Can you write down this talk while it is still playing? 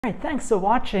Alright, thanks for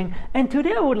watching, and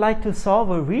today I would like to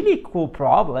solve a really cool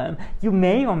problem you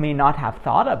may or may not have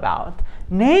thought about.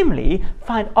 Namely,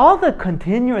 find all the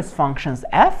continuous functions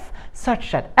f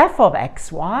such that f of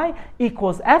xy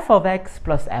equals f of x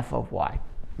plus f of y.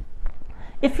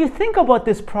 If you think about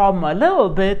this problem a little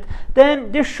bit,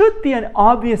 then there should be an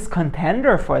obvious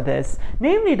contender for this,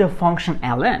 namely the function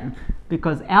ln,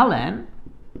 because ln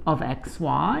of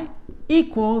xy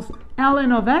equals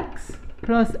ln of x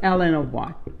plus ln of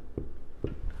y.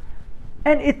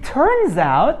 And it turns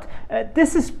out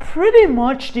this is pretty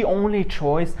much the only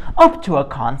choice up to a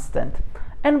constant.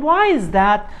 And why is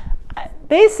that?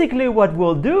 Basically what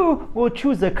we'll do, we'll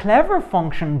choose a clever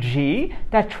function g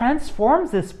that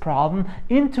transforms this problem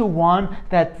into one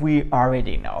that we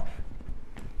already know.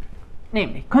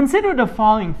 Namely, consider the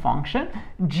following function,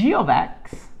 g of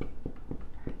x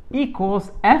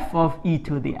equals f of e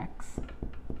to the x.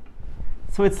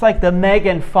 So it's like the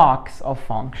Megan Fox of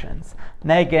functions.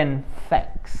 Megan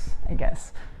Fex, I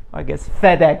guess. Or I guess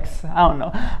FedEx, I don't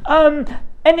know.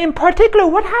 And in particular,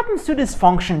 what happens to this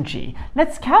function g?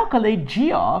 Let's calculate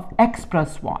g of x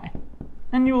plus y.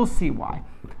 And you will see why.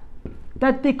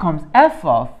 That becomes f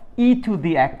of e to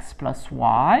the x plus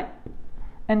y.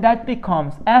 And that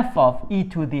becomes f of e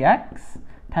to the x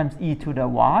times e to the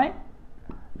y.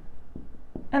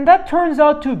 And that turns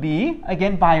out to be,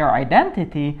 again by our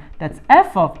identity, that's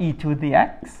f of e to the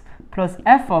x plus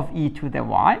f of e to the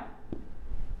y.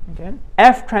 Again,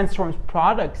 f transforms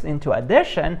products into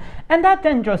addition, and that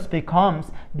then just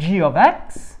becomes g of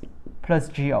x plus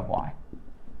g of y.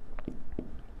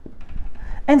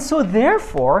 And so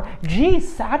therefore, g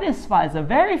satisfies a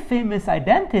very famous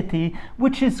identity,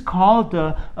 which is called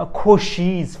the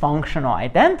Cauchy's functional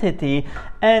identity,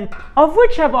 and of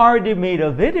which I've already made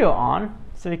a video on.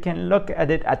 So you can look at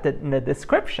it in the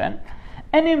description.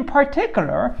 And in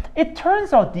particular, it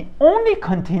turns out the only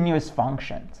continuous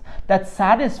functions that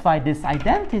satisfy this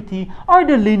identity are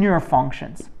the linear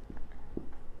functions.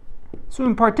 So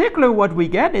in particular, what we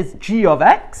get is g of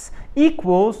x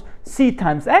equals c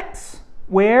times x,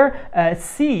 where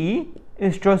c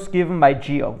is just given by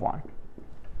g of 1.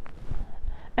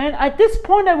 And at this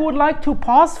point, I would like to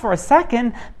pause for a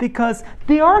second because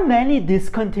there are many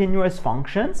discontinuous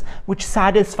functions which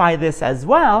satisfy this as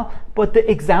well, but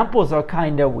the examples are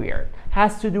kind of weird.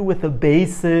 Has to do with the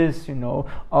basis,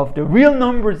 of the real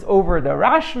numbers over the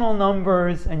rational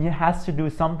numbers, and it has to do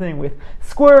something with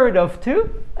square root of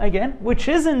 2, again, which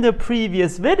is in the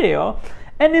previous video.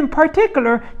 And in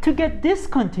particular, to get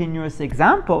discontinuous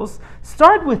examples,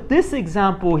 start with this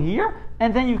example here,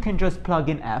 and then you can just plug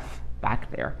in f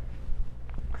back there.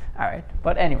 All right,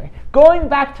 but anyway, going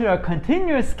back to our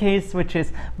continuous case, which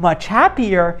is much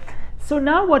happier. So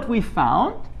now what we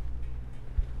found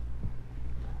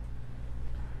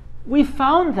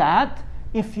that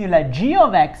if you let g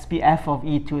of x be f of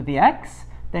e to the x,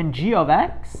 then g of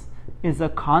x is a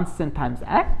constant times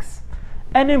x.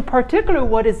 And in particular,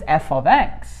 what is f of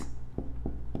x?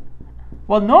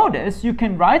 Well, notice you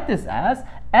can write this as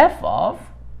f of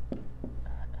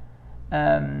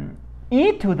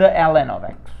e to the ln of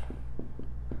x.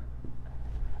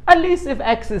 At least if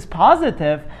x is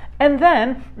positive, and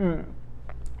then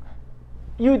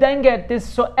you then get this,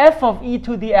 so f of e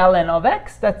to the ln of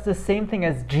x, that's the same thing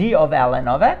as g of ln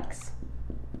of x.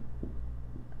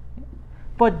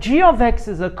 But g of x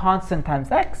is a constant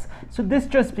times x, so this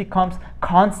just becomes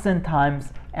constant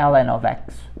times ln of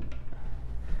x.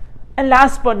 And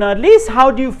last but not least,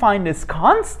 how do you find this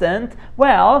constant?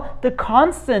 Well, the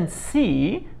constant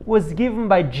c was given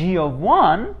by g of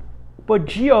 1, but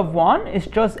g of 1 is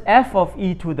just f of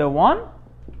e to the 1,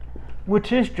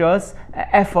 which is just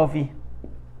f of e.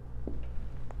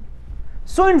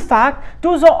 So in fact,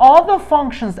 those are all the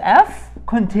functions f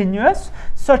continuous,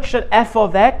 such that f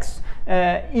of x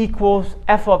equals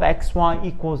f of xy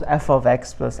equals f of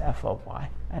x plus f of y,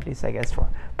 at least I guess for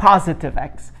positive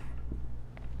x.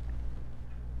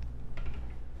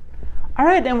 All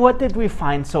right, and what did we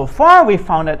find so far? We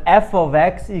found that f of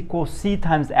x equals c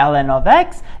times ln of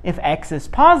x if x is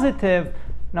positive.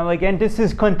 Now again, this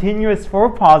is continuous for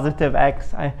positive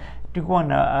x. I do want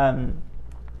to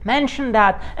mention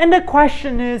that. And the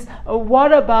question is,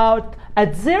 what about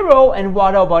at 0, and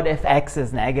what about if x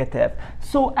is negative?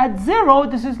 So at 0,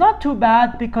 this is not too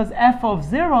bad because f of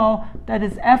 0, that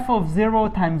is f of 0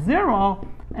 times 0,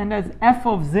 and that's f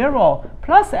of 0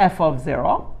 plus f of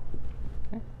 0.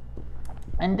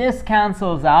 And this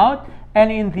cancels out,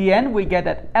 and in the end we get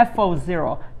that f of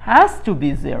 0 has to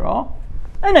be 0.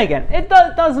 And again, it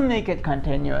doesn't make it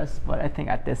continuous, but I think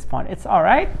at this point it's all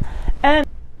right. And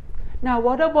now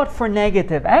what about for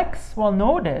negative x? Well,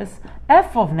 notice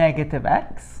f of negative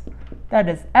x that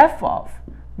is f of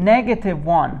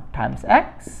 -1 times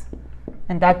x,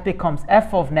 and that becomes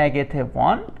f of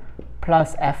 -1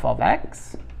 plus f of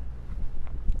x.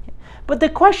 But the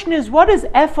question is, what is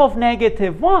f of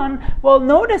 -1? Well,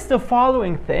 notice the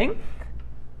following thing.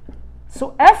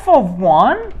 So f of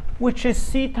 1, which is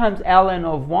c times ln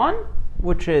of 1,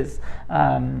 which is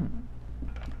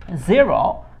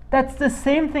 0, that's the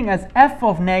same thing as f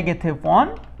of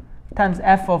 -1 times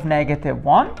f of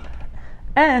 -1.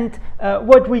 And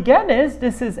what we get is,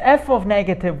 this is f of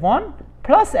 -1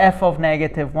 plus f of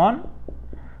 -1,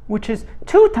 which is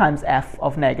 2 times f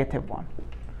of -1.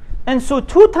 And so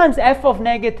 2 times f of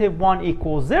 -1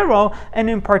 equals 0, and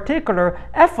in particular,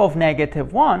 f of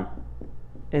 -1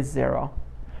 is 0.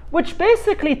 Which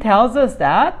basically tells us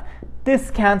that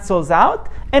this cancels out,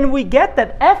 and we get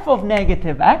that f of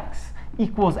 -x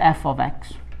equals f of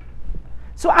x.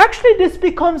 So actually this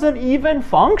becomes an even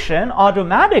function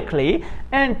automatically,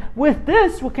 and with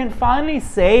this we can finally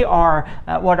say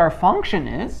what our function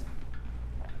is.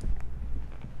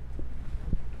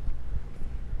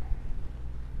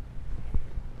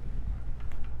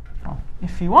 Well,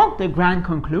 if you want the grand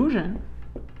conclusion,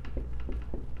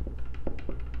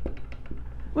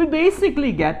 we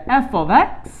basically get f of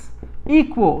x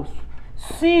equals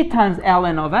c times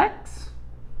ln of x,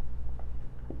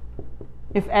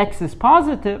 if x is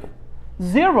positive,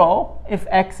 0 if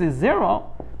x is 0,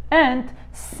 and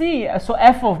c, so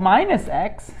f of minus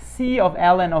x, c of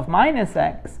ln of minus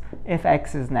x, if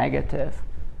x is negative,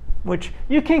 which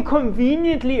you can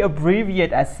conveniently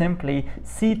abbreviate as simply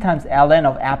c times ln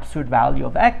of absolute value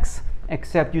of x,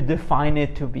 except you define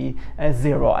it to be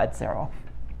 0 at 0.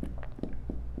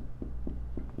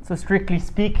 So strictly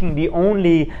speaking, the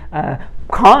only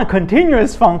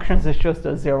continuous functions is just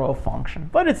a 0 function.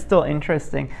 But it's still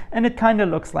interesting, and it kind of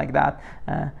looks like that,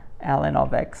 ln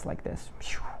of x like this.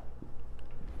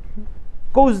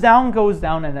 Goes down,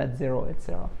 and at 0, it's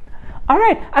 0. All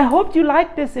right, I hope you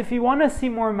like this. If you want to see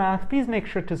more math, please make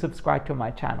sure to subscribe to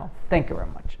my channel. Thank you very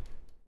much.